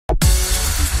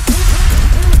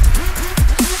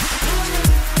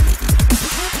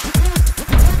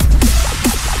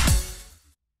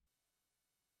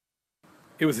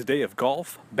It was a day of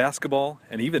golf, basketball,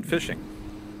 and even fishing.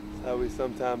 That's how we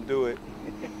sometimes do it.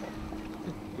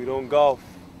 We don't golf,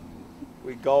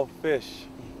 we golf fish.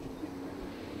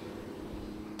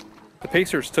 The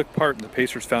Pacers took part in the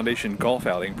Pacers Foundation golf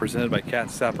outing presented by Cat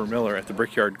Sapper Miller at the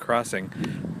Brickyard Crossing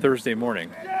Thursday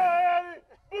morning.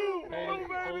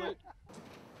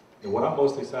 And what I'm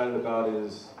most excited about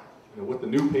is what the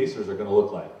new Pacers are going to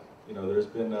look like. There's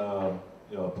been a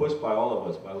push by all of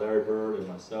us, by Larry Bird and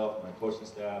myself, my coaching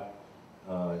staff,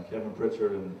 and Kevin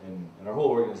Pritchard, and our whole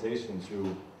organization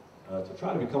to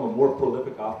try to become a more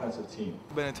prolific offensive team.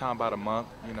 We've been in town about a month.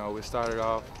 We started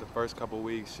off the first couple of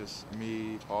weeks just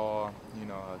me, Paul,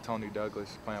 Tony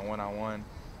Douglas playing one-on-one,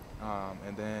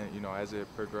 and then as it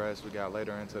progressed, we got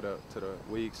later into the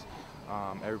weeks.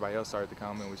 Everybody else started to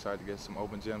come in. We started to get some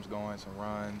open gyms going, some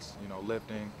runs,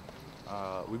 lifting.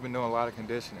 We've been doing a lot of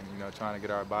conditioning, trying to get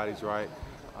our bodies right,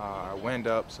 our wind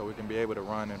up, so we can be able to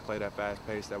run and play that fast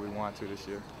pace that we want to this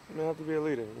year. I have to be a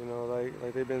leader,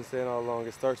 like they've been saying all along,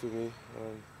 it starts with me.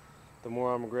 The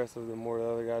more I'm aggressive, the more the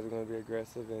other guys are going to be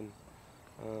aggressive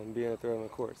and being a threat on the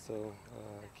court. So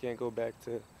I can't go back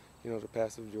to, the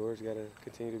passive George. Got to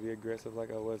continue to be aggressive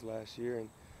like I was last year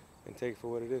and take it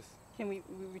for what it is. Can we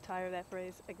retire that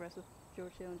phrase, aggressive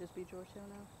George Hill, and just be George Hill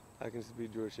now? I can just be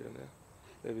George Hill now.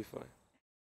 That'd be fun.